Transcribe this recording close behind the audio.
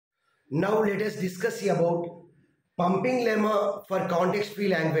Now let us discuss about pumping lemma for context-free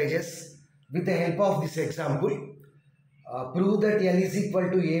languages with the help of this example. Prove that L is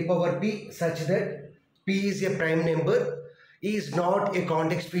equal to a power p such that p is a prime number is not a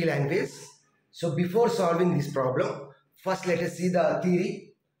context-free language. So before solving this problem, first let us see the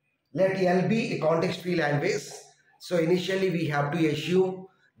theory. Let L be a context-free language. So initially we have to assume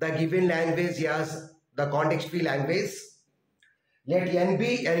the given language as the context-free language. Let n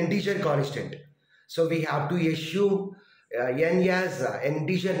be an integer constant. So we have to assume n as an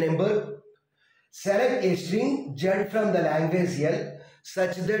integer number. Select a string z from the language L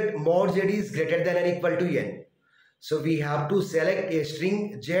such that mod z is greater than or equal to n. So we have to select a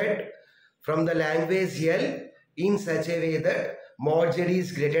string z from the language L in such a way that mod z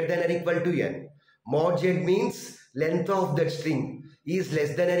is greater than or equal to n. Mod z means length of that string is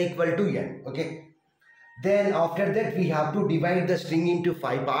less than or equal to n. Okay. Then after that we have to divide the string into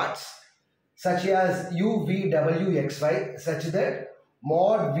 5 parts such as u, v, w, x, y such that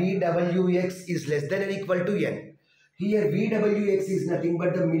mod v, w, x is less than or equal to n. Here v, w, x is nothing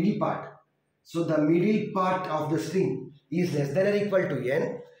but the middle part. So the middle part of the string is less than or equal to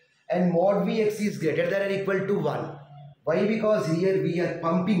n and mod v, x is greater than or equal to 1. Why? Because here we are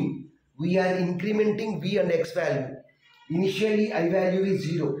pumping, we are incrementing v and x value. Initially I value is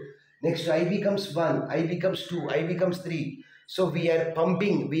 0. Next I becomes 1, I becomes 2, I becomes 3. So we are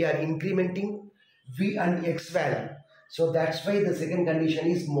pumping, we are incrementing v and x value. So that's why the second condition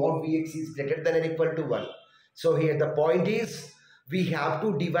is mod vx is greater than or equal to 1. So here the point is we have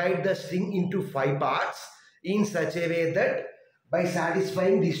to divide the string into 5 parts in such a way that by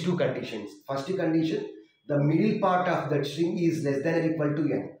satisfying these two conditions. First condition, the middle part of that string is less than or equal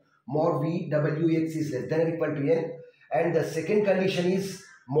to n. Mod v, wx is less than or equal to n. And the second condition is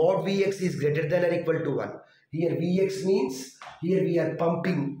mod vx is greater than or equal to 1. Here vx means here we are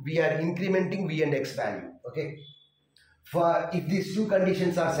pumping, we are incrementing v and x value. Okay. For if these two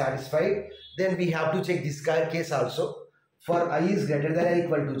conditions are satisfied, then we have to check this case also. For I is greater than or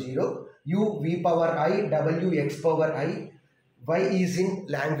equal to 0, u v power I, w x power I, y is in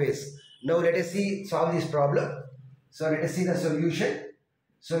language. Now let us solve this problem. So let us see the solution.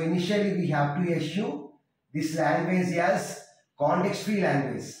 So initially we have to assume this language as context-free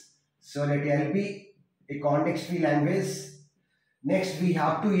language. So let L be a context-free language. Next we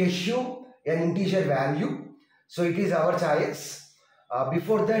have to assume an integer value. So it is our choice.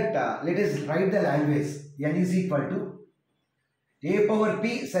 Before that let us write the language. L is equal to a power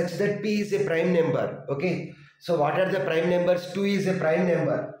p such that p is a prime number. Okay. So what are the prime numbers? 2 is a prime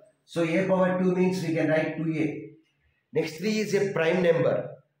number. So a power 2 means we can write 2a. Next 3 is a prime number.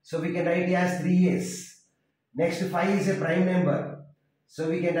 So we can write it as 3s. Next 5 is a prime number. So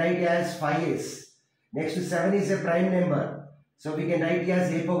we can write it as 5s. Next 7 is a prime number. So we can write it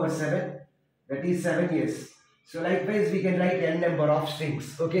as a power 7. That is 7s. So likewise we can write n number of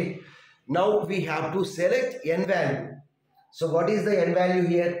strings. Okay. Now we have to select n value. So what is the n value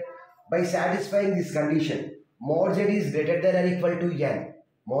here? By satisfying this condition, mod z is greater than or equal to n.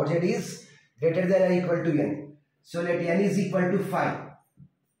 Mod z is greater than or equal to n. So let n is equal to 5.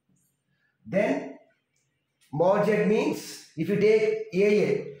 Then mod z means if you take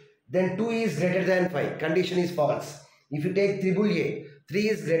AA, then 2 is greater than 5. Condition is false. If you take triple A, 3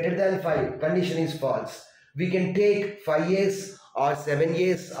 is greater than 5. Condition is false. We can take 5As or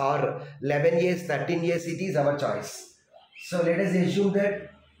 7As or 11As, 13As. It is our choice. So let us assume that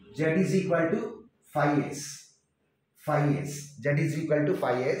z is equal to 5As. 5As. Z is equal to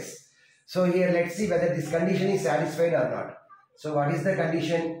 5As. So here let's see whether this condition is satisfied or not. So what is the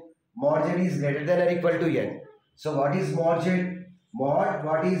condition? Mod z is greater than or equal to n. So what is mod z? Mod,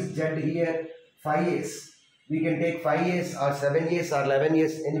 what is z here? 5As. We can take 5As or 7As or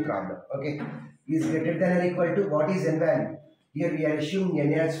 11As, any problem. Okay. Is greater than or equal to, what is n value? Here we are assuming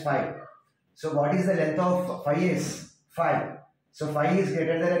n as 5. So what is the length of 5As? 5. So 5 is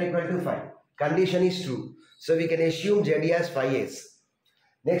greater than or equal to 5. Condition is true. So we can assume z as 5As.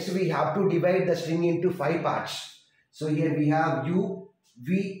 Next we have to divide the string into 5 parts. So here we have u,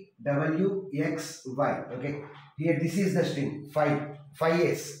 v, w, x, y. Okay. Here this is the string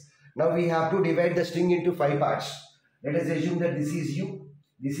 5As. Now we have to divide the string into 5 parts. Let us assume that this is u,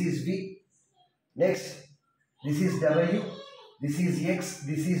 this is v. Next this is w, this is x,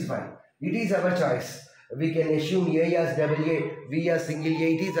 this is y. It is our choice. We can assume a as double a, v as single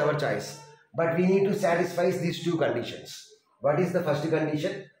a. It is our choice. But we need to satisfy these two conditions. What is the first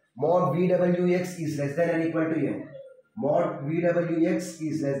condition? Mod vwx is less than or equal to n. Mod vwx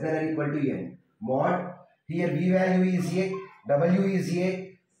is less than or equal to n. Mod, here v value is a, w is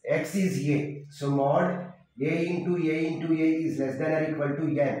a, x is a. So mod A into A is less than or equal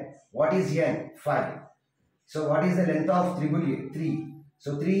to n. What is n? 5. So what is the length of triple A? 3.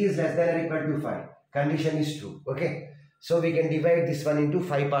 So 3 is less than or equal to 5. Condition is true. Okay. So we can divide this one into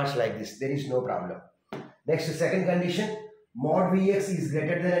 5 parts like this. There is no problem. Next, second condition. Mod Vx is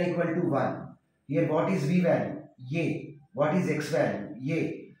greater than or equal to 1. Here what is V value? A. What is X value?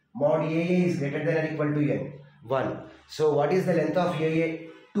 A. Mod AA is greater than or equal to n. 1. So what is the length of AA?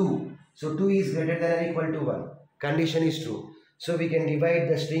 2. So 2 is greater than or equal to 1. Condition is true. So we can divide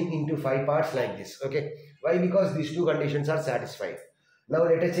the string into 5 parts like this. Okay. Why? Because these two conditions are satisfied. Now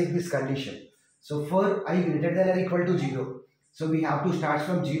let us check this condition. So for I greater than or equal to 0. So we have to start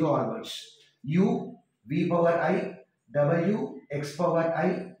from 0 onwards. U, V power I, W, X power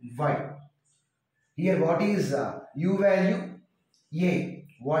I, Y. Here what is U value? A.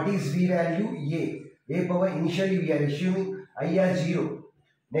 What is V value? A. A power, initially we are assuming I as 0.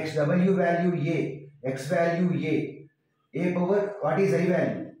 Next W value A. X value A. A power, what is I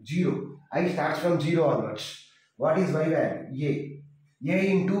value? 0. I starts from 0 onwards. What is Y value? A. A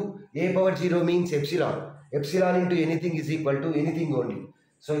into A power 0 means epsilon. Epsilon into anything is equal to anything only.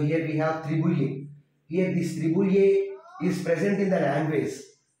 So here we have triple A. Here this triple A is present in the language.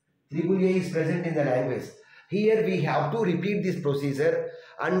 Triple A is present in the language. Here we have to repeat this procedure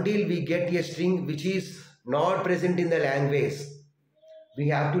until we get a string which is not present in the language. We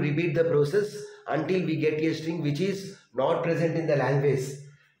have to repeat the process until we get a string which is not present in the language.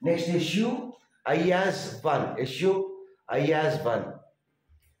 Next, assume I as 1. Assume I as 1.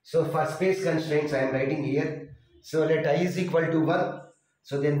 So for space constraints I am writing here. So let I is equal to 1.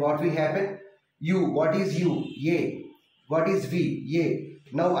 So then what will happen? U. What is U? A. What is V?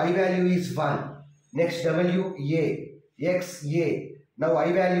 A. Now I value is 1. Next W A. X A. Now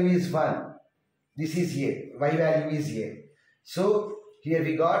I value is 1. This is A. Y value is A. So here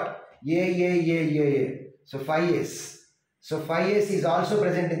we got A. So 5s. So 5s is also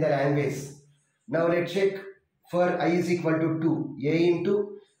present in the language. Now let's check for I is equal to 2. A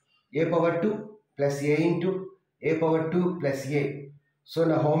into A power 2 plus A into A power 2 plus A. So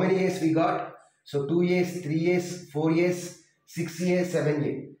now how many A's we got? So 2A's, 3A's, 4A's, 6A,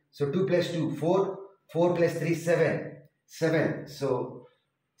 7A. So 2 plus 2, 4. 4 plus 3, 7. 7. So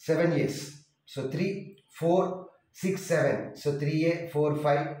 7 A's. So 3, 4, 6, 7. So 3A, 4,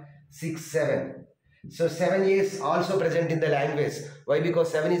 5, 6, 7. So 7 A's also present in the language. Why?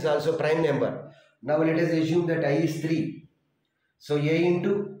 Because 7 is also prime number. Now let us assume that I is 3. So A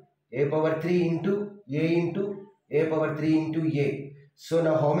into A power 3 into A into A power 3 into A. So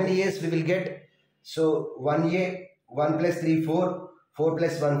now how many A's we will get? So 1A, 1 plus 3, 4, 4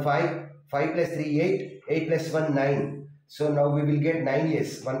 plus 1, 5, 5 plus 3, 8, 8 plus 1, 9. So now we will get 9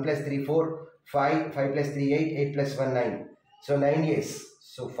 A's. 1 plus 3, 4, 5, 5 plus 3, 8, 8 plus 1, 9. So 9 A's.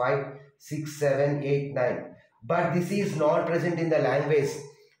 So 5, 6, 7, 8, 9. But this is not present in the language.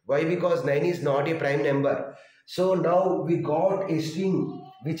 Why? Because 9 is not a prime number. So now we got a string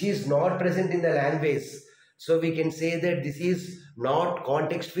which is not present in the language. So we can say that this is not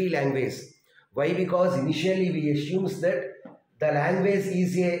context-free language. Why? Because initially we assumes that the language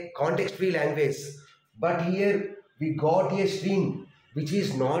is a context-free language. But here we got a string which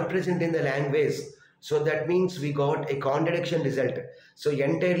is not present in the language. So that means we got a contradiction result. So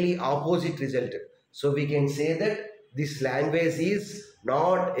entirely opposite result. So we can say that this language is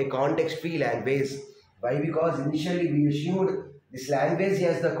not a context-free language. Why? Because initially we assumed this language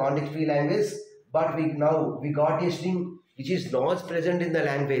as the context-free language, but we got a string which is not present in the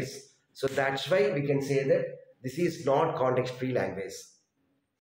language. So that's why we can say that this is not context-free language.